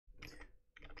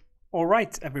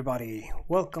Alright everybody,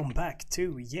 welcome back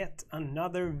to yet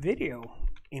another video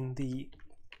in the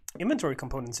inventory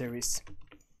component series.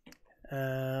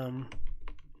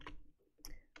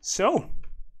 So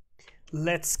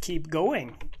let's keep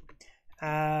going.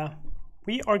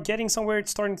 We are getting somewhere.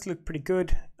 It's starting to look pretty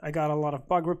good. I got a lot of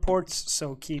bug reports,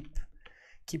 so keep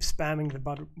spamming the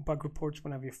bug reports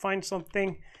whenever you find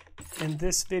something. In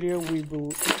this video we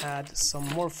will add some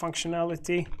more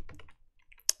functionality.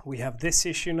 We have this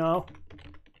issue now.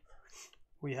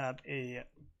 We have a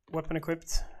weapon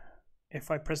equipped. If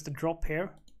I press the drop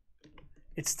here,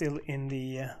 it's still in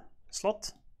the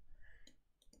slot.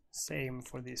 Same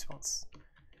for these ones.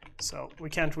 So we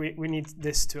can't. We need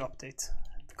this to update.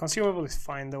 The consumable is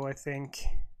fine though. I think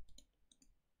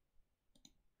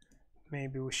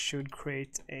maybe we should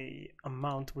create a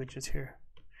amount widget here.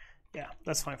 Yeah,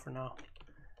 that's fine for now.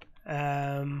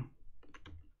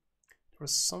 There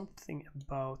was something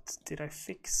about, did I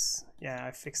fix? Yeah,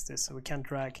 I fixed this, so we can't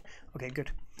drag. Okay,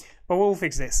 good. But we'll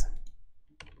fix this.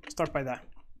 Start by that.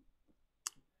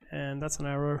 And that's an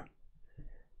error.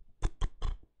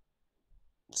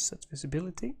 Set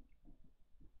visibility.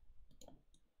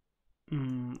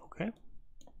 Okay.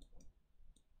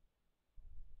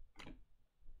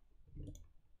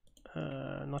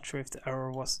 Not sure if the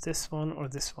error was this one or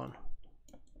this one.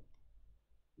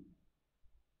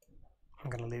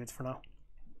 I'm gonna leave it for now.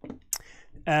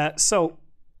 So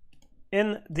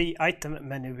in the item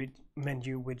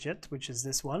menu widget, which is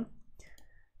this one,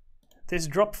 this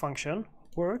drop function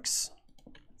works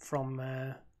from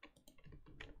the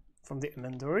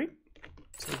inventory.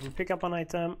 So if we pick up an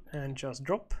item and just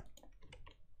drop,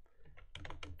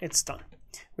 it's done.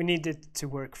 We need it to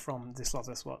work from the slot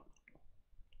as well.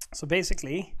 So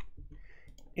basically,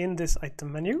 in this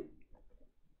item menu,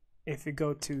 if we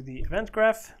go to the event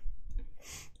graph,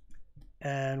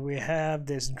 and we have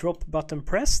this drop button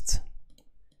pressed.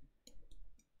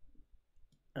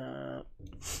 Yeah,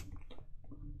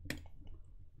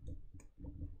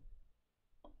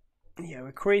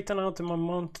 we create an item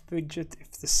amount widget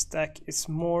if the stack is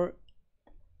more,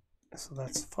 so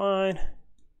that's fine.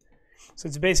 So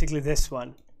it's basically this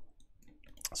one.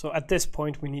 So at this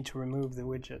point we need to remove the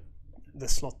widget, the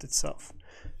slot itself.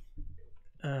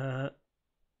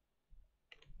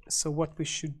 So what we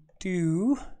should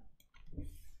do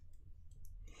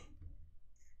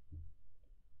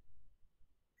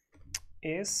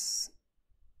is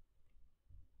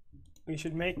we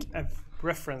should make a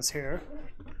reference here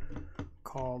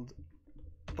called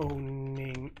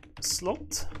owning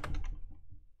slot.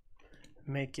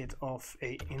 Make it of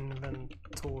a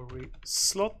inventory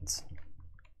slot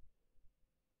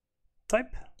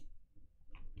type.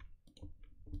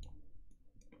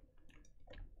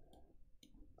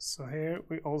 So here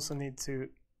we also need to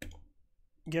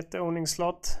get the owning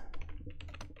slot.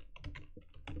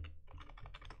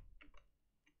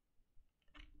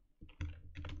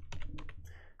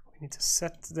 We need to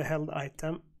set the held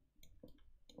item.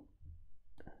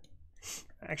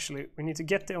 Actually, we need to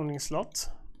get the owning slot,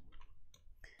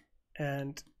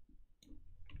 and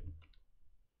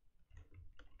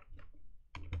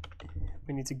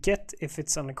we need to get if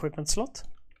it's an equipment slot.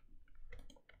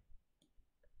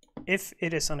 If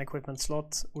it is an equipment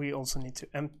slot, we also need to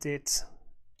empty it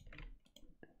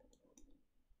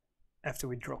after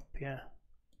we drop. Yeah.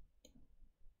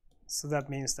 So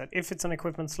that means that if it's an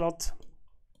equipment slot,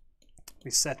 we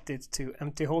set it to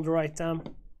empty holder item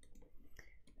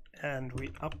and we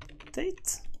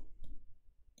update.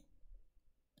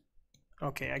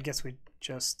 Okay, I guess we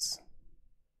just,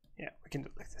 yeah, we can do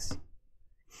it like this.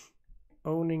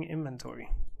 Owning inventory.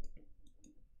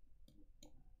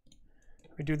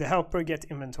 We do the helper get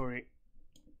inventory.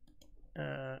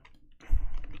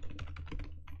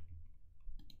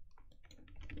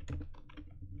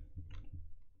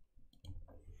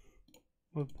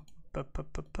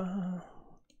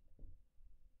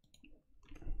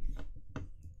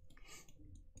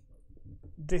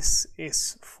 This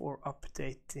is for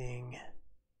updating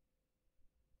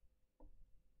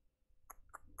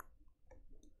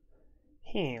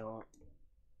here.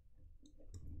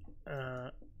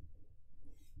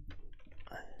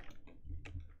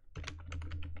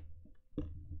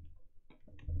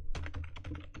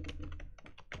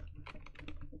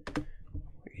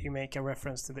 We make a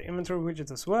reference to the inventory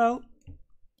widget as well.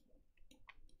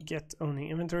 Get owning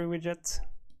inventory widget.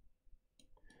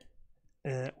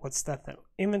 What's that now?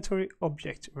 Inventory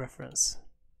object reference.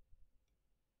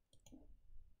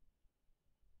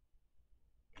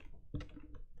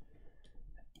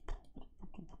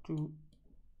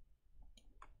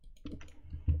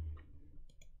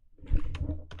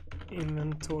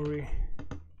 Inventory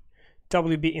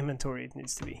WB inventory it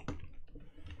needs to be.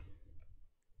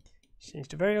 Change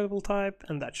the variable type,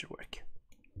 and that should work.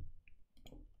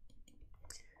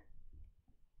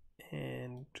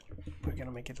 And we're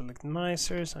gonna make it look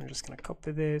nicer, so I'm just gonna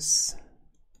copy this.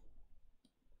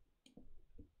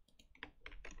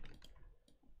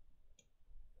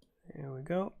 There we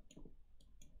go.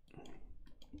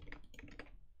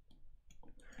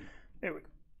 There we go.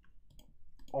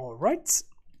 All right.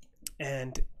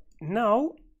 And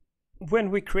now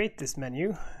when we create this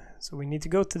menu, so we need to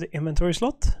go to the inventory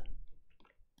slot.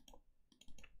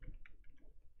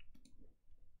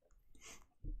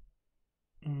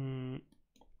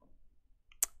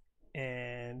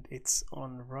 And it's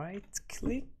on right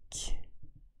click,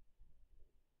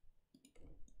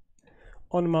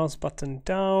 on mouse button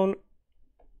down,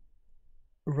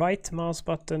 right mouse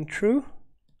button true.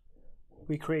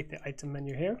 We create the item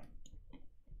menu here.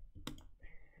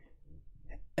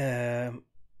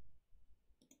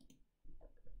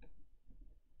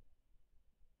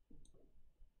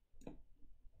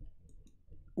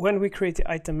 When we create the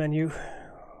item menu,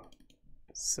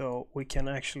 so we can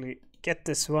actually get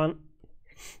this one,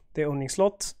 the owning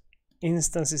slot,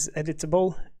 instance is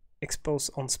editable, expose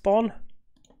on spawn,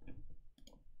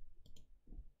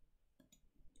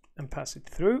 and pass it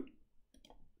through.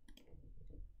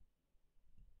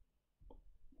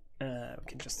 We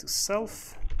can just do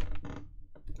self.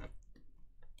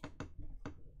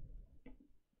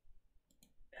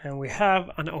 And we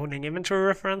have an owning inventory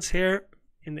reference here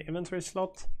in the inventory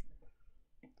slot.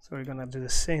 So we're gonna do the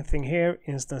same thing here.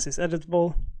 Instance is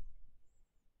editable,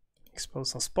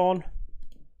 expose on spawn,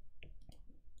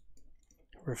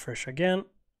 refresh again,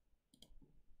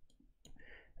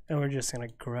 and we're just gonna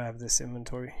grab this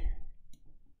inventory.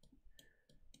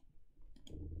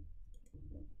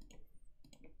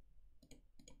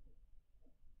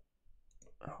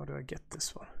 How do I get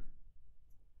this one?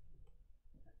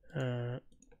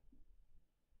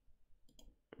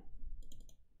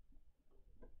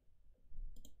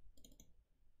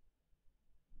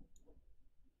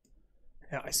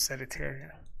 Yeah, I set it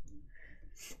here.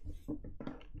 Yeah.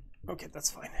 Okay,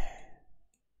 that's fine.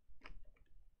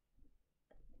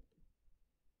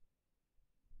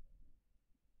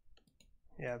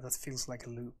 Yeah, that feels like a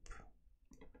loop.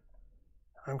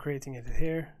 I'm creating it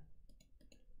here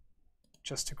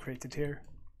just to create it here,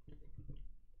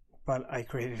 but I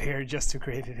created it here just to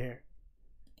create it here.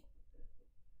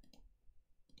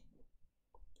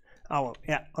 Oh well,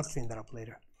 yeah, I'll clean that up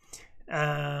later.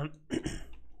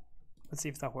 Let's see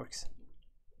if that works.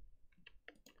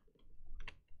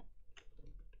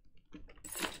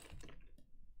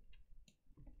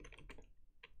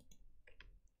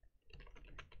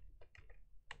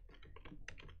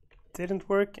 Didn't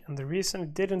work, and the reason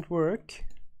it didn't work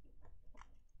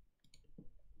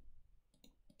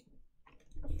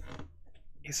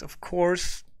is, of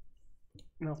course,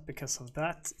 not because of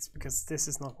that. It's because this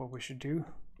is not what we should do.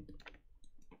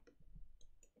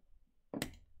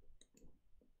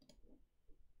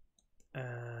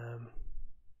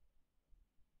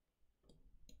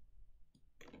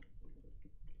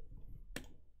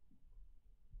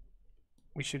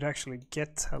 We should actually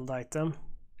get held item,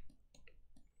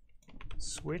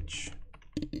 switch,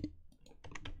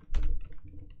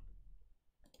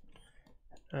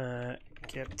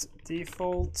 get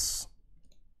defaults,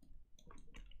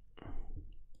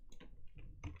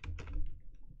 we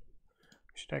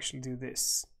should actually do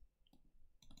this.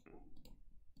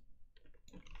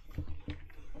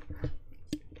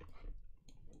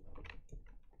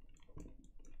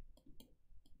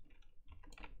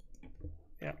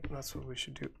 Yeah, that's what we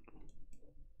should do.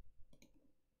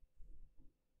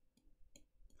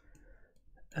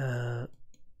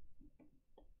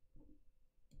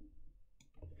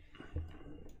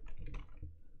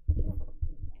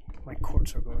 My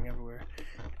cords are going everywhere.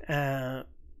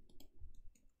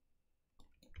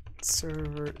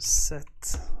 Server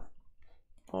set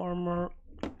armor.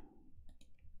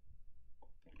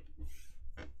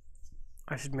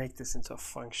 I should make this into a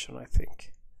function, I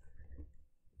think.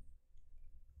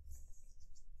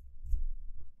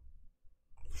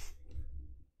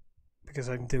 Because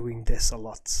I'm doing this a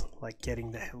lot, like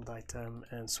getting the held item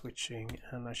and switching,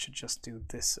 and I should just do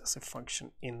this as a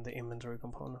function in the inventory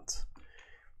component.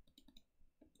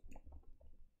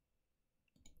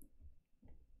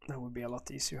 That would be a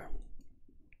lot easier.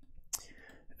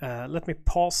 Let me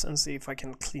pause and see if I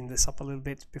can clean this up a little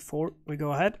bit before we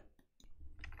go ahead.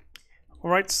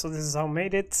 Alright, so this is how I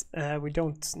made it. We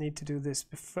don't need to do this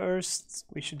first,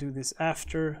 we should do this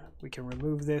after. We can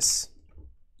remove this.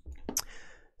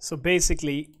 So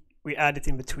basically we add it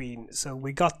in between. So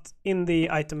we got in the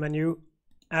item menu,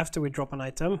 after we drop an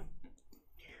item,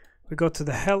 we go to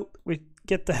the we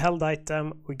get the held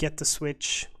item, we get the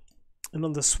switch, and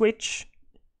on the switch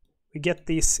we get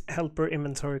this helper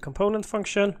inventory component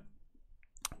function,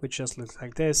 which just looks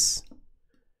like this.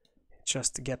 It's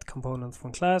just to get component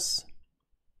from class,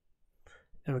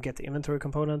 and we get the inventory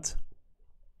component.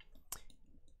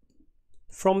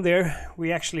 From there,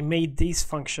 we actually made these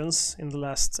functions in the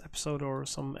last episode or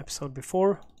some episode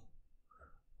before,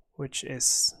 which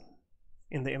is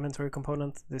in the inventory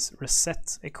component, this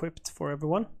reset equipped for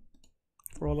everyone,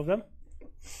 for all of them.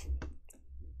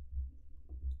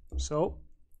 So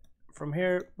from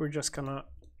here, we're just gonna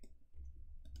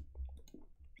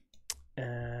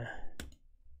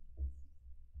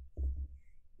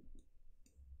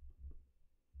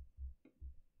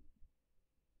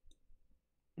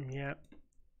yeah.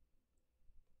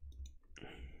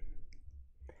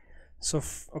 So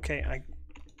okay,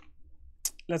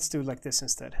 let's do like this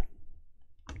instead.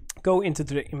 Go into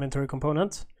the inventory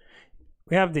component.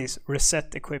 We have this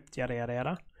reset equipped yada yada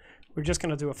yada. We're just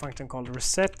gonna do a function called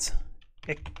reset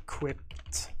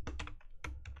equipped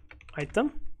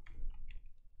item.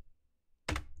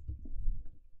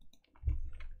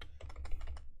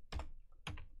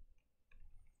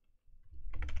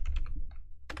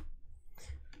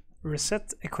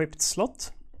 Reset equipped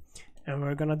slot. And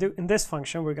we're gonna do, in this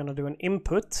function, we're gonna do an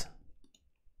input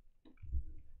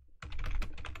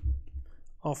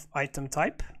of item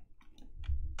type.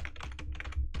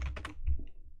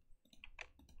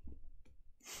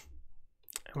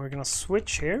 And we're gonna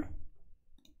switch here.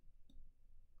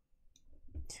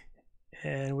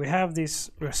 And we have these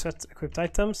reset equipped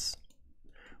items.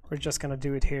 We're just gonna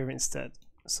do it here instead.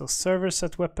 So server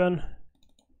set weapon,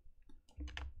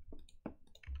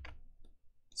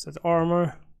 set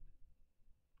armor,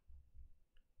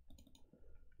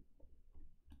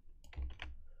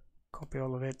 copy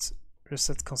all of it,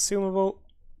 reset consumable.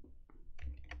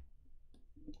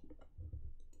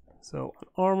 So on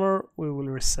armor, we will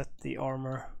reset the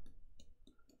armor.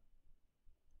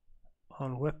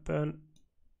 On weapon,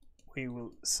 we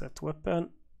will set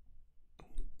weapon.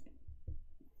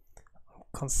 On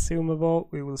consumable,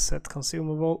 we will set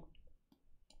consumable.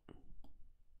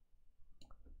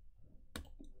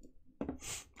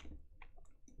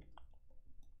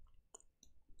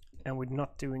 And we're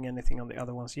not doing anything on the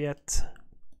other ones yet.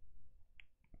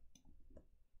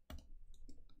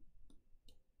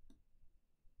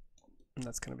 And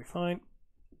that's going to be fine.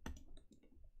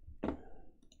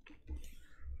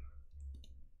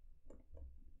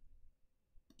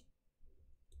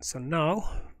 So now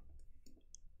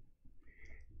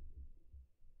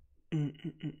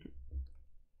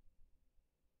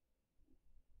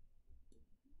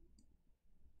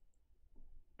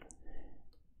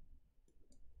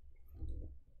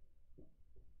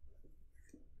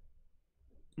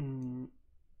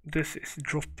this is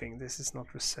dropping, this is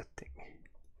not resetting.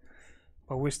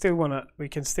 But we still wanna, we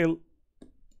can still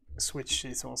switch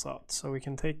these ones out. So we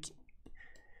can take,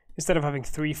 instead of having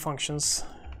 3 functions,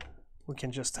 we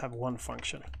can just have 1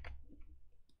 function.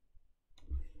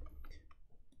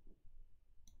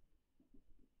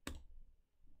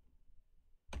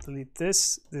 Delete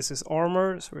this. This is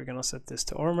armor, so we're gonna set this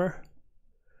to armor.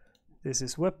 This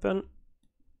is weapon.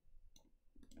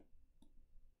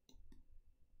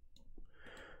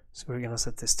 So we're gonna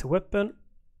set this to weapon.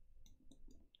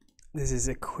 This is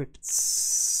equipped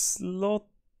slot.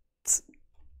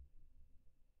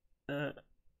 The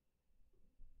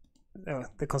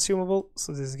consumable,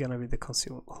 so this is gonna be the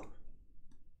consumable.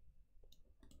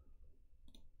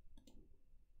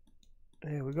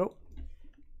 There we go.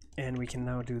 And we can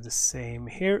now do the same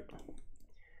here.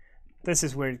 This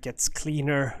is where it gets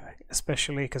cleaner,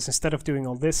 especially because instead of doing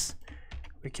all this,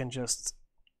 we can just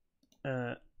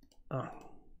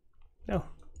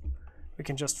we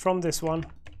can just from this one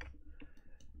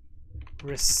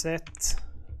reset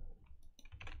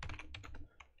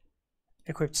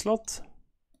equipped slot.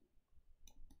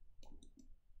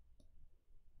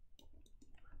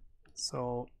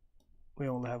 So we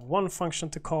only have 1 function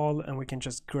to call, and we can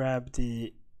just grab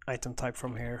the item type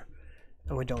from here,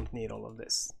 and we don't need all of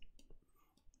this.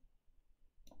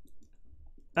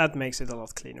 That makes it a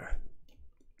lot cleaner.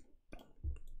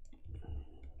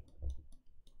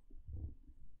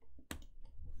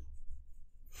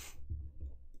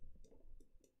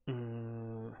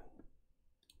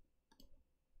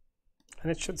 And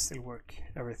it should still work,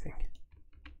 everything.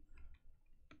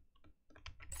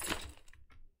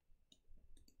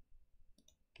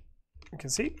 You can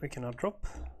see we cannot drop.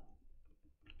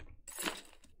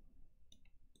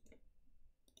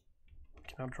 We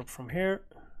cannot drop from here.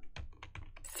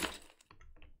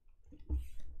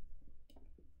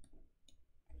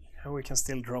 And we can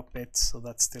still drop it, so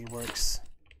that still works.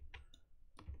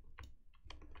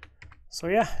 So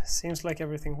yeah, seems like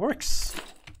everything works.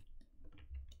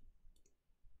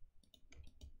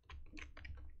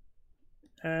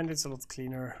 And it's a lot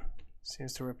cleaner,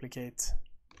 seems to replicate.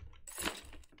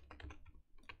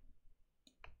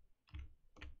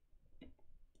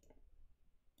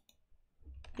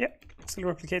 Yeah, still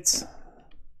replicates.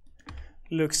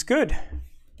 Looks good.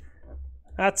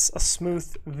 That's a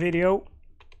smooth video.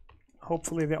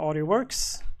 Hopefully the audio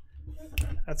works.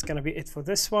 That's gonna be it for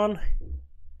this one.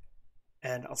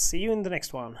 And I'll see you in the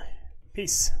next one.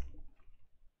 Peace.